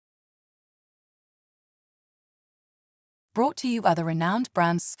Brought to you by the renowned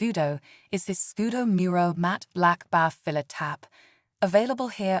brand Scudo is this Scudo Muro matte black bath filler tap, available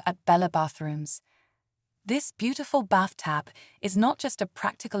here at Bella Bathrooms. This beautiful bath tap is not just a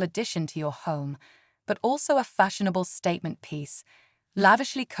practical addition to your home, but also a fashionable statement piece,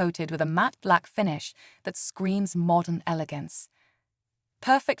 lavishly coated with a matte black finish that screams modern elegance.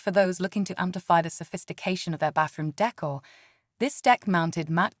 Perfect for those looking to amplify the sophistication of their bathroom decor, this deck-mounted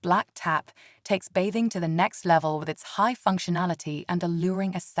matte black tap takes bathing to the next level with its high functionality and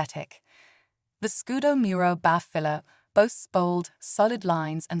alluring aesthetic. The Scudo Muro bath filler boasts bold, solid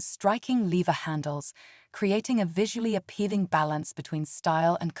lines and striking lever handles, creating a visually appealing balance between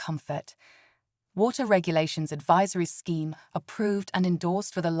style and comfort. Water Regulations Advisory Scheme, approved and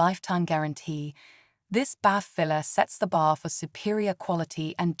endorsed with a lifetime guarantee, this bath filler sets the bar for superior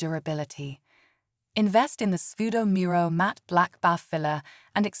quality and durability. Invest in the Scudo Muro matte black bath filler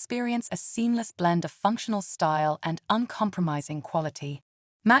and experience a seamless blend of functional style and uncompromising quality.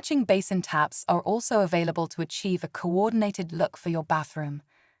 Matching basin taps are also available to achieve a coordinated look for your bathroom.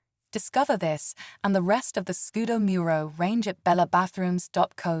 Discover this and the rest of the Scudo Muro range at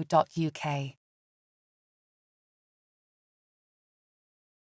bellabathrooms.co.uk.